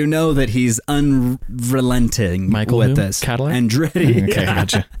 You know that he's unrelenting with this. Cadillac? Andretti. Okay,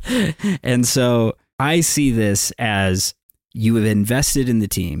 gotcha. And so I see this as you have invested in the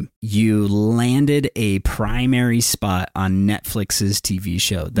team. You landed a primary spot on Netflix's TV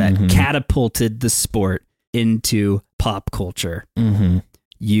show that catapulted the sport into pop culture.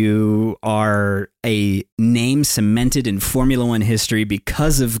 You are a name cemented in Formula One history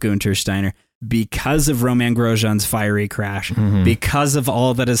because of Guenther Steiner, because of Romain Grosjean's fiery crash, because of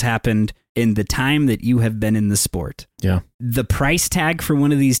all that has happened in the time that you have been in the sport. Yeah. The price tag for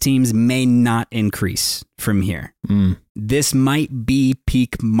one of these teams may not increase from here. This might be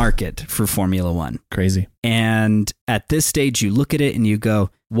peak market for Formula One. Crazy. And at this stage, you look at it and you go,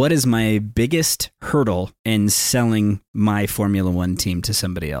 what is my biggest hurdle in selling my Formula One team to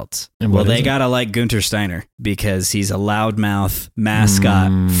somebody else? Well, they got to like Guenther Steiner because he's a loudmouth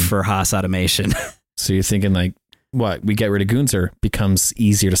mascot for Haas Automation. So you're thinking like, what? We get rid of Guenther, becomes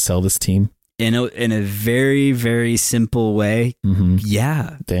easier to sell this team? In a very, very simple way.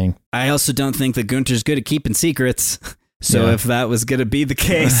 Yeah. Dang. I also don't think that Guenther's good at keeping secrets. So if that was going to be the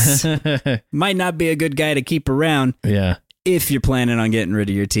case, might not be a good guy to keep around. Yeah. If you're planning on getting rid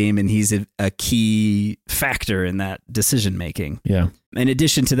of your team and he's a key factor in that decision making. Yeah. In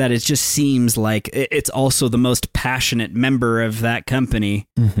addition to that, it just seems like it's also the most passionate member of that company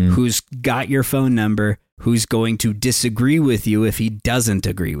who's got your phone number, who's going to disagree with you if he doesn't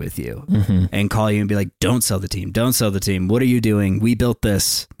agree with you and call you and be like, don't sell the team. Don't sell the team. What are you doing? We built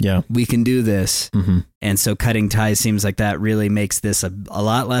this. Yeah. We can do this. And so cutting ties seems like that really makes this a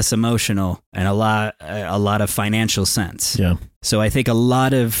lot less emotional and a lot of financial sense. Yeah. So I think a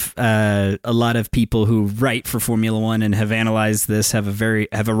lot of people who write for Formula One and have analyzed this have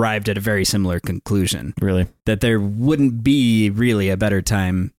arrived at a very similar conclusion. Really? That there wouldn't be really a better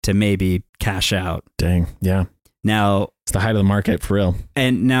time to maybe cash out. Dang. Yeah. Now, It's the height of the market for real.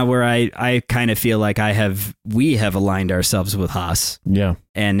 And now where I kind of feel like we have aligned ourselves with Haas. Yeah.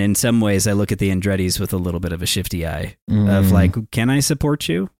 And in some ways, I look at the Andretti's with a little bit of a shifty eye of like, can I support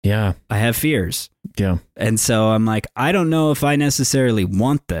you? Yeah. I have fears. Yeah. And so I'm like, I don't know if I necessarily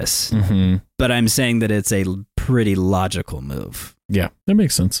want this, but I'm saying that it's a pretty logical move. Yeah, that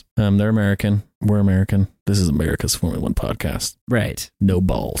makes sense. They're American. We're American. This is America's Formula One podcast. Right. No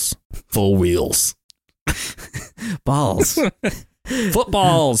balls. Full wheels. Balls.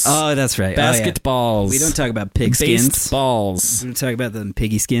 Footballs. Oh, that's right. Basketballs. We don't talk about pig skins. Baseballs. We don't talk about the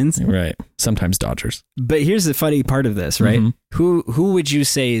piggy skins. Right. Sometimes Dodgers. But here's the funny part of this, right? Who would you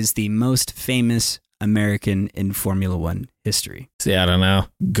say is the most famous American in Formula One history? See, I don't know.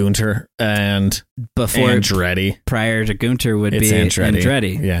 Guenther and Andretti. Prior to Guenther would be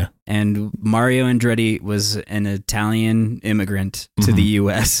Andretti. Yeah. And Mario Andretti was an Italian immigrant to the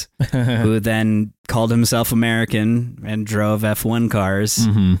U.S. who then called himself American and drove F1 cars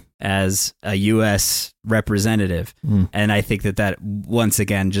as a U.S. representative. And I think that once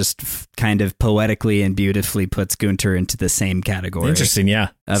again just kind of poetically and beautifully puts Guenther into the same category. Interesting, yeah.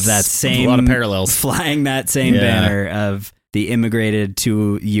 Of that same... A lot of parallels. Flying that same banner of the immigrated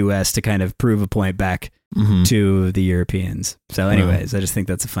to U.S. to kind of prove a point back to the Europeans. So anyways, I just think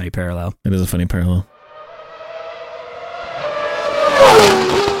that's a funny parallel. It is a funny parallel.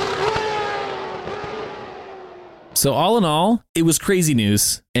 So all in all, it was crazy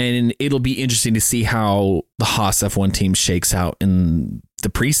news, and it'll be interesting to see how the Haas F1 team shakes out in the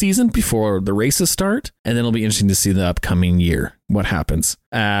preseason before the races start, and then it'll be interesting to see the upcoming year, what happens.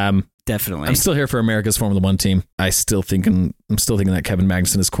 Definitely. I'm still here for America's Formula One team. I'm still thinking that Kevin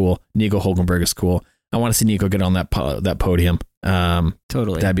Magnussen is cool. Nico Hülkenberg is cool. I want to see Nico get on that podium.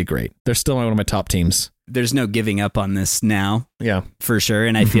 Totally. That'd be great. They're still one of my top teams. There's no giving up on this now. Yeah. For sure.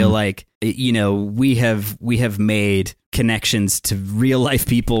 And I feel like, you know, we have made connections to real life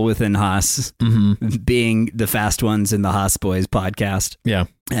people within Haas, being the Fast Ones in the Haas Boys podcast. Yeah.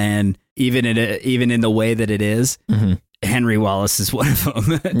 And even in the way that it is, Henry Wallace is one of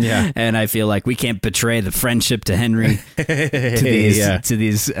them. Yeah. And I feel like we can't betray the friendship to Henry to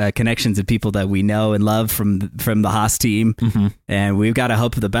these connections of people that we know and love from the Haas team. And we've got to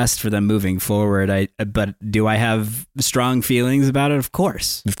hope the best for them moving forward. But do I have strong feelings about it? Of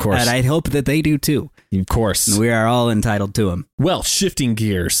course. Of course. And I hope that they do too. Of course. And we are all entitled to them. Well, shifting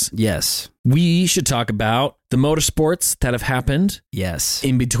gears. Yes. We should talk about the motorsports that have happened. Yes.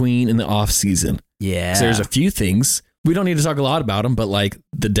 In between in the off season. Yeah. So there's a few things. We don't need to talk a lot about them, but like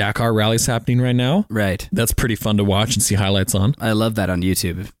the Dakar rally's happening right now. Right. That's pretty fun to watch and see highlights on. I love that on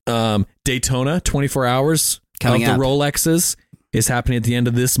YouTube. Daytona, 24 hours coming of the Rolexes is happening at the end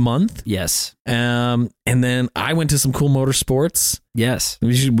of this month. Yes. And then I went to some cool motorsports. Yes.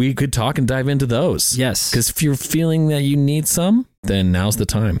 We could talk and dive into those. Yes. Because if you're feeling that you need some, then now's the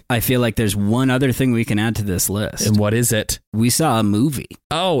time. I feel like there's one other thing we can add to this list. And what is it? We saw a movie.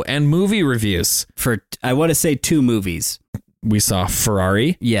 Oh, and movie reviews. For, I want to say 2 movies. We saw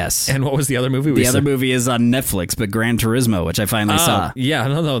Ferrari. Yes. And what was the other movie we saw? The other movie is on Netflix, but Gran Turismo, which I finally saw. Yeah,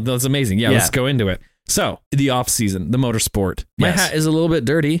 no, that's amazing. Yeah, let's go into it. So, the off season, the motorsport. My hat is a little bit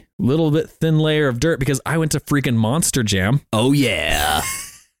dirty, a little bit thin layer of dirt because I went to freaking Monster Jam. Oh, yeah.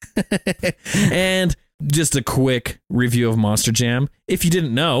 And just a quick review of Monster Jam. If you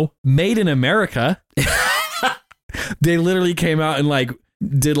didn't know, Made in America. They literally came out and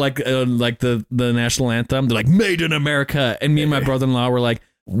did the national anthem. They're like, Made in America. And me and my brother-in-law were like,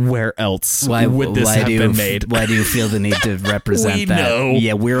 where else would this have been made? Why do you feel the need to represent we that? Know.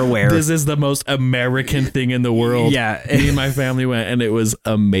 Yeah, we're aware. This is the most American thing in the world. Yeah. Me and my family went, and it was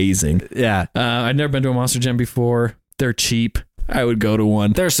amazing. Yeah. I'd never been to a Monster Jam before. They're cheap. I would go to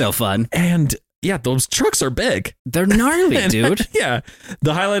one. They're so fun. And yeah, those trucks are big. They're gnarly, dude. Yeah.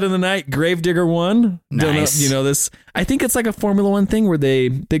 The highlight of the night, Gravedigger won. Nice. You know this. I think it's like a Formula One thing where they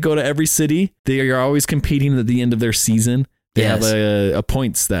go to every city. They are always competing at the end of their season. They have a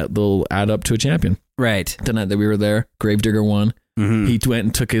points that they'll add up to a champion. Right. The night that we were there, Gravedigger won. He went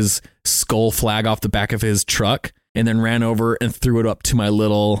and took his skull flag off the back of his truck and then ran over and threw it up to my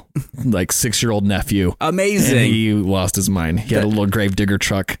little 6-year-old nephew. Amazing. And he lost his mind. He had a little Gravedigger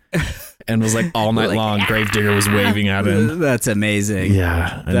truck and was like all night long. Gravedigger was waving at him. That's amazing.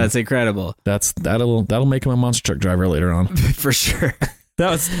 Yeah. That's incredible. That'll make him a monster truck driver later on. For sure.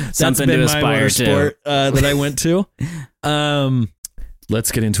 That's something been to my aspire motorsport that I went to.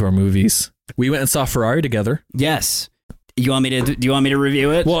 Let's get into our movies. We went and saw Ferrari together. Yes. Do you want me to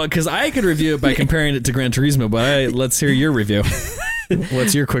review it? Well, because I could review it by comparing it to Gran Turismo, but let's hear your review.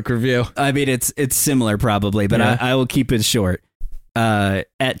 What's your quick review? I mean, it's similar probably, but I will keep it short.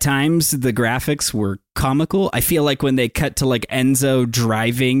 At times, the graphics were comical. I feel like when they cut to like Enzo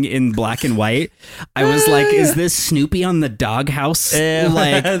driving in black and white, I was like, is this Snoopy on the doghouse?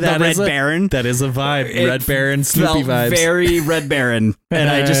 Like the Red Baron? That is a vibe. Red Baron, Snoopy vibes. Very Red Baron. And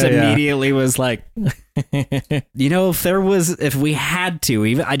I just immediately was like, if we had to,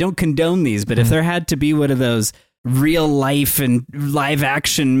 even I don't condone these, but if there had to be one of those real life and live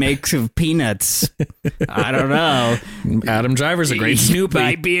action makes of Peanuts, I don't know. Adam Driver's a great Snoopy.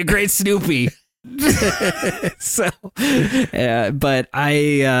 Might be a great Snoopy. So, but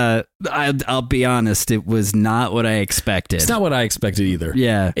I'll be honest, it was not what I expected. It's not what I expected either.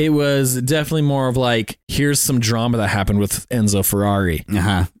 Yeah. It was definitely more of like, here's some drama that happened with Enzo Ferrari.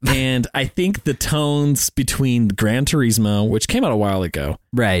 And I think the tones between Gran Turismo, which came out a while ago.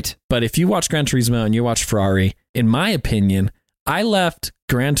 Right. But if you watch Gran Turismo and you watch Ferrari, in my opinion, I left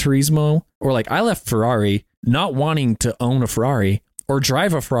Ferrari not wanting to own a Ferrari or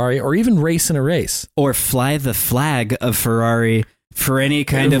drive a Ferrari or even race in a race. Or fly the flag of Ferrari for any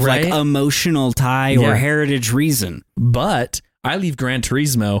kind of like emotional tie or heritage reason. But I leave Gran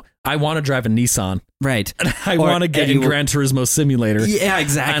Turismo. I want to drive a Nissan. Right. I want to get in Gran Turismo Simulator. Yeah,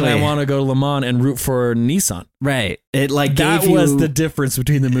 exactly. And I want to go to Le Mans and root for Nissan. Right. It like that was the difference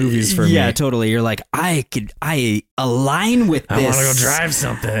between the movies for me. Yeah, totally. You're like, I align with this. I want to go drive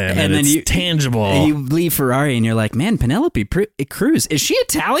something. And then it's tangible. And you leave Ferrari and you're like, man, Penelope Cruz, is she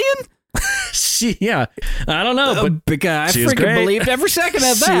Italian? I don't know, but because I freaking believed every second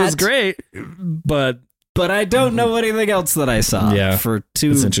of that. She was great, but I don't know anything else that I saw for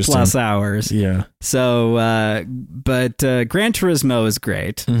 2+ hours. Yeah. So, but Gran Turismo is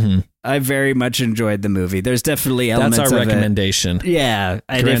great. Mm-hmm. I very much enjoyed the movie. There's definitely elements of it. That's our recommendation. Yeah.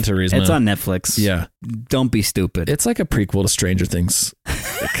 Gran Turismo. It's on Netflix. Yeah. Don't be stupid. It's like a prequel to Stranger Things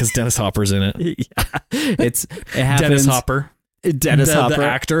because Dennis Hopper's in it. Yeah. It happens. Dennis Hopper. The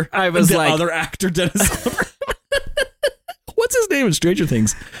actor. I was the like... other actor, Dennis Hopper. What's his name in Stranger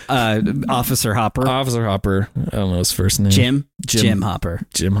Things? Officer Hopper. Officer Hopper. I don't know his first name. Jim Hopper.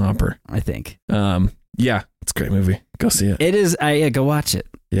 Jim Hopper. I think. Yeah, it's a great movie. Go see it. It is. Go watch it.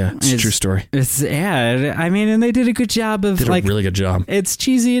 Yeah, it's a true story. I mean, and they did a good job of a really good job. It's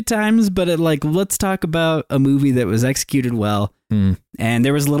cheesy at times, but let's talk about a movie that was executed well. And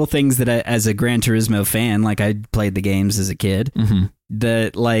there was little things that as a Gran Turismo fan, like I played the games as a kid,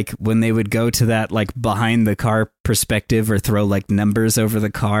 that like when they would go to that like behind the car perspective or throw like numbers over the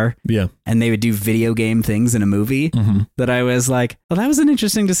car. Yeah. And they would do video game things in a movie that I was like, well, that was an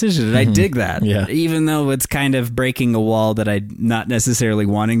interesting decision. And I dig that. Yeah. Even though it's kind of breaking a wall that I'm not necessarily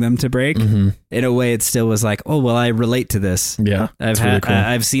wanting them to break. In a way, it still was like, oh, well, I relate to this. Yeah.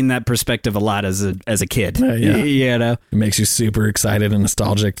 I've seen that perspective a lot as a kid. You know? It makes you super excited and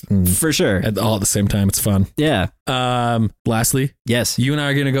nostalgic. And for sure. All at the same time. It's fun. Yeah. Lastly. Yes. You and I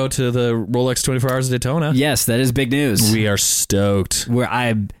are going to go to the Rolex 24 Hours of Daytona. Yes, that is big news. We are stoked.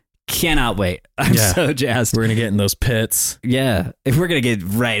 I cannot wait. I'm so jazzed. We're going to get in those pits. Yeah. If we're going to get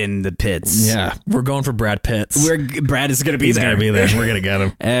right in the pits. Yeah. We're going for Brad Pitts. Brad is going to be there. He's going to be there. We're going to get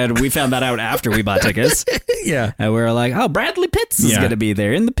him. And we found that out after we bought tickets. Yeah. And we were like, oh, Bradley Pitts is going to be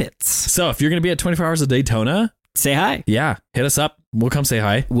there in the pits. So if you're going to be at 24 Hours of Daytona, say hi. Yeah. Hit us up. We'll come say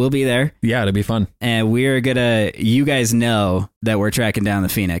hi. We'll be there. Yeah, it'll be fun. And you guys know that we're tracking down the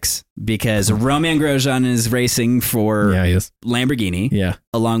Phoenix because Romain Grosjean is racing for Lamborghini. Yeah.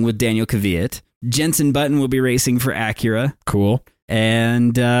 Along with Daniel Kvyat. Jenson Button will be racing for Acura. Cool.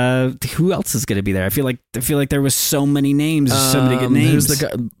 And who else is going to be there? I feel like there was so many names, so many good names. Who's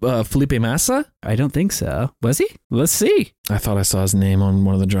the guy? Felipe Massa? I don't think so. Was he? Let's see. I thought I saw his name on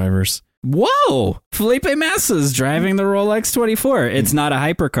one of the drivers. Whoa! Felipe Massa's driving the Rolex 24. It's not a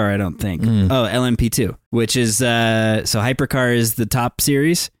hypercar, I don't think. Oh, LMP2, which is so hypercar is the top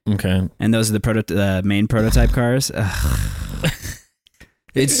series. Okay, and those are the main prototype cars.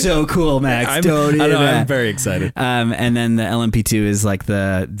 It's so cool, Max. I'm very excited. And then the LMP2 is like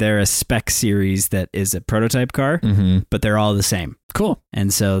they're a spec series that is a prototype car, but they're all the same. Cool.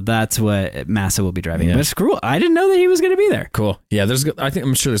 And so that's what Massa will be driving. Yeah. But it's cool. I didn't know that he was going to be there. Cool. Yeah,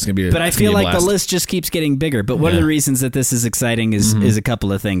 I'm sure there's going to be But I feel like the list just keeps getting bigger. But one of the reasons that this is exciting is a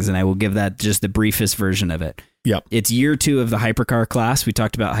couple of things, and I will give that just the briefest version of it. Yep. It's year 2 of the hypercar class. We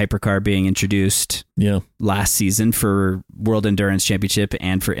talked about hypercar being introduced last season for World Endurance Championship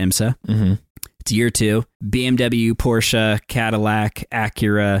and for IMSA. It's year 2. BMW, Porsche, Cadillac,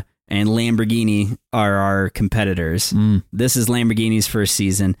 Acura, and Lamborghini are our competitors. This is Lamborghini's first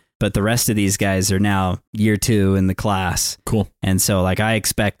season, but the rest of these guys are now year 2 in the class. Cool. And so, I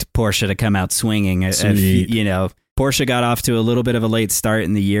expect Porsche to come out swinging. Porsche Porsche got off to a little bit of a late start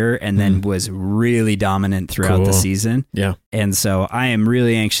in the year and then was really dominant throughout the season. Yeah. And so I am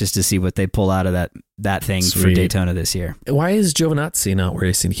really anxious to see what they pull out of that thing for Daytona this year. Why is Giovinazzi not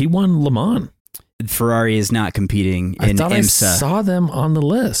racing? He won Le Mans. Ferrari is not competing in IMSA. I saw them on the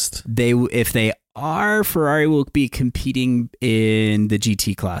list. If they are, Ferrari will be competing in the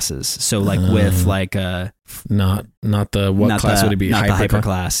GT classes. So with not the what class would it be? Not the hyper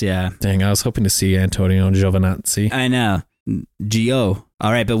class, yeah. Dang, I was hoping to see Antonio Giovinazzi. I know. Gio.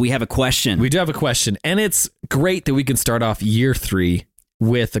 All right, but we have a question. We do have a question, and it's great that we can start off year 3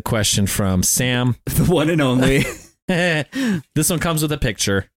 with a question from Sam. The one and only. This one comes with a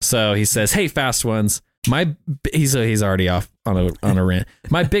picture. So he says, "Hey, fast ones. He's already off on a rant.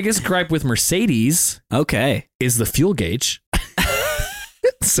 My biggest gripe with Mercedes, is the fuel gauge."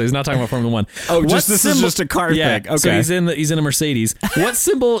 So he's not talking about Formula 1. Oh, this is just a car thing. Okay. So he's in a Mercedes. What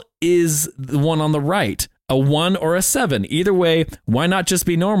symbol is the one on the right? A 1 or a 7? Either way, why not just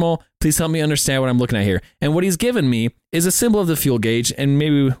be normal? Please help me understand what I'm looking at here. And what he's given me is a symbol of the fuel gauge, and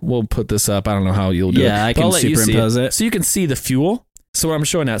maybe we'll put this up. I don't know how you'll do it. Yeah, I can superimpose it. So you can see the fuel. So what I'm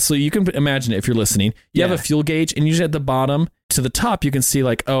showing that. So you can imagine it if you're listening. You have a fuel gauge, and usually at the bottom to the top, you can see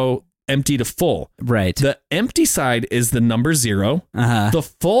empty to full. Right. The empty side is the number 0. The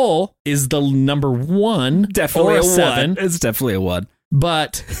full is the number 1. Definitely or a 7. 1. It's definitely a 1.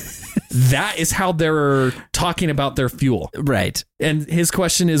 But that is how they're talking about their fuel. Right. And his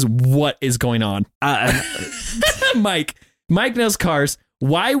question is, what is going on? Mike knows cars.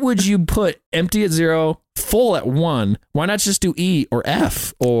 Why would you put empty at 0, full at 1? Why not just do E or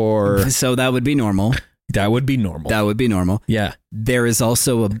F or... So that would be normal. That would be normal. Yeah. There was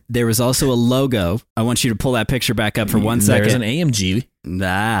also a logo. I want you to pull that picture back up for 1 second. There's an AMG.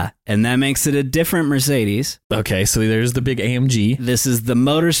 And that makes it a different Mercedes. Okay, so there's the big AMG. This is the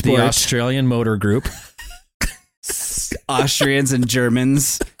motorsport. The Australian Motor Group. Austrians and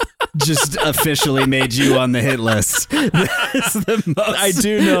Germans just officially made you on the hit list. That's the most. I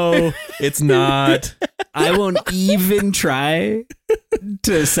do know it's not. I won't even try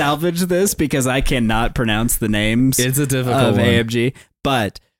to salvage this because I cannot pronounce the names. It's a difficult of one. AMG,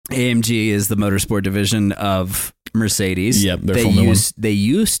 but AMG is the motorsport division of Mercedes. Yep, they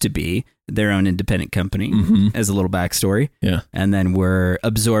used to be their own independent company, as a little backstory. Yeah. And then were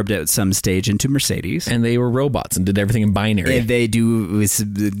absorbed at some stage into Mercedes. And they were robots and did everything in binary. They do,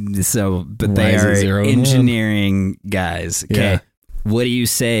 but they are engineering guys. Okay. Yeah. What do you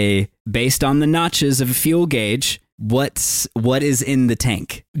say, based on the notches of a fuel gauge, what is in the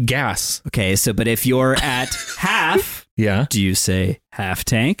tank? Gas. Okay, but if you're at half, do you say half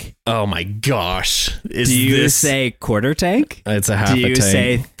tank? Oh my gosh. Do you say quarter tank? It's a half a tank. Do you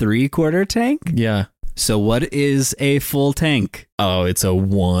say 3/4 tank? Yeah. So what is a full tank? Oh, it's a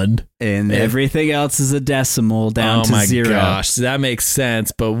 1. And everything else is a decimal down to 0. Oh my gosh, that makes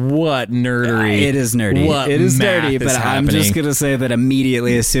sense, but what nerdery. It is nerdy. It is nerdy, but I'm just going to say that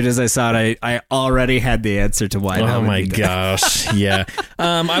immediately, as soon as I saw it, I already had the answer to why that would be done. Gosh, yeah.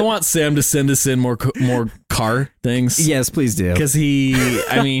 I want Sam to send us in more car things. Yes, please do. Because he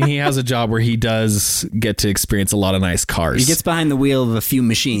has a job where he does get to experience a lot of nice cars. He gets behind the wheel of a few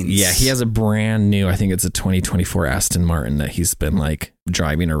machines. Yeah, he has a brand new, I think it's a 2024 Aston Martin that he's been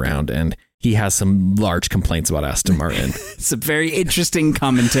driving around, and he has some large complaints about Aston Martin. It's a very interesting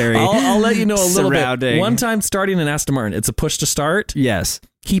commentary. I'll let you know a little bit. One time starting an Aston Martin, it's a push to start. Yes.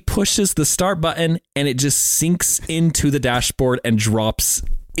 He pushes the start button and it just sinks into the dashboard and drops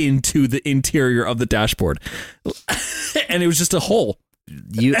into the interior of the dashboard. And it was just a hole.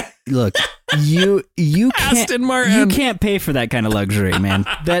 You can't, Aston Martin. You can't pay for that kind of luxury, man.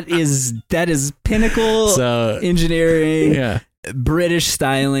 That is pinnacle engineering. Yeah. British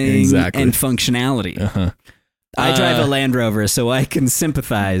styling and functionality. I drive a Land Rover, so I can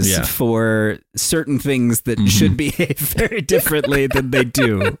sympathize for certain things that should behave very differently than they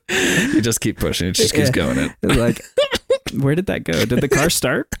do. You just keep pushing. It just keeps going. Where did that go? Did the car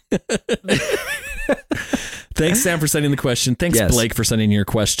start? Thanks, Sam, for sending the question. Thanks, Blake, for sending your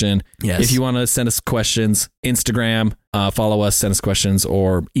question. Yes. If you want to send us questions, Instagram, follow us, send us questions,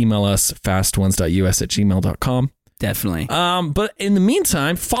 or email us, fastones.us@gmail.com. Definitely. But in the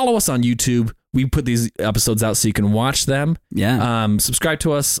meantime, follow us on YouTube. We put these episodes out so you can watch them. Yeah. Subscribe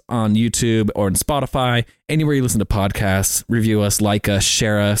to us on YouTube or on Spotify, anywhere you listen to podcasts. Review us, like us,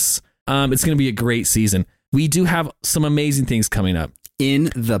 share us. It's going to be a great season. We do have some amazing things coming up. In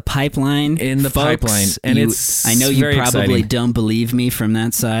the pipeline. And I know you probably don't believe me from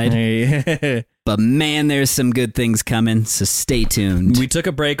that side. But man, there's some good things coming, so stay tuned. We took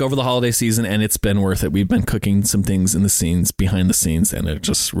a break over the holiday season, and it's been worth it. We've been cooking some things in the scenes, behind the scenes, and they're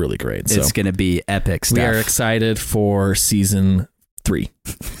just really great. So it's going to be epic stuff. We are excited for season 3,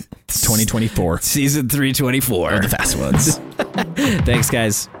 2024. Season 324 of the Fast Ones. Thanks,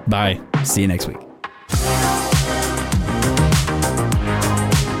 guys. Bye. See you next week.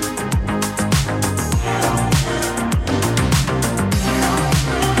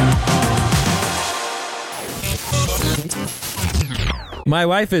 My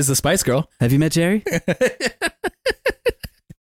wife is the Spice Girl. Have you met Jerry?